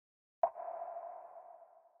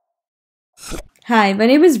Hi, my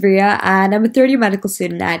name is Ria, and I'm a third year medical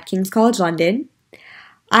student at King's College London.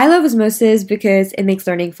 I love Osmosis because it makes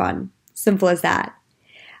learning fun. Simple as that.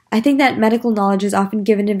 I think that medical knowledge is often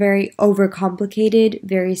given in a very overcomplicated,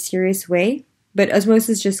 very serious way, but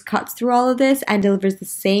Osmosis just cuts through all of this and delivers the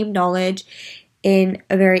same knowledge in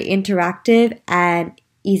a very interactive and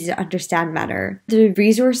easy to understand manner. The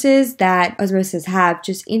resources that Osmosis have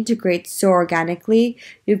just integrate so organically.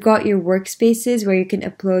 You've got your workspaces where you can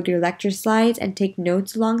upload your lecture slides and take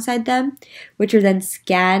notes alongside them, which are then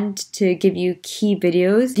scanned to give you key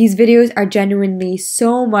videos. These videos are genuinely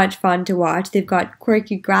so much fun to watch. They've got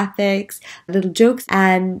quirky graphics, little jokes,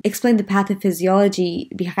 and explain the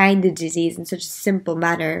pathophysiology behind the disease in such a simple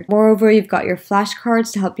manner. Moreover, you've got your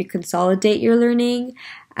flashcards to help you consolidate your learning,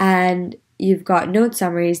 and you've got note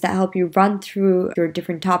summaries that help you run through your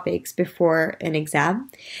different topics before an exam.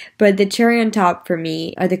 But the cherry on top for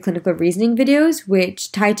me are the clinical reasoning videos,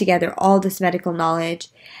 which tie together all this medical knowledge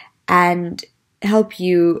and help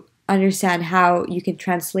you understand how you can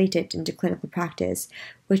translate it into clinical practice,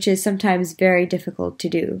 which is sometimes very difficult to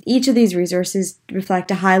do. Each of these resources reflect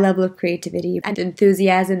a high level of creativity and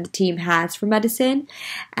enthusiasm the team has for medicine,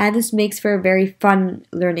 and this makes for a very fun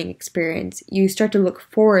learning experience. You start to look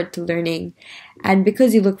forward to learning, and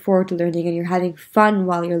because you look forward to learning and you're having fun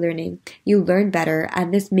while you're learning, you learn better,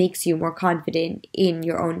 and this makes you more confident in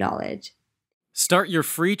your own knowledge. Start your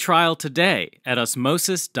free trial today at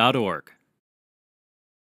osmosis.org.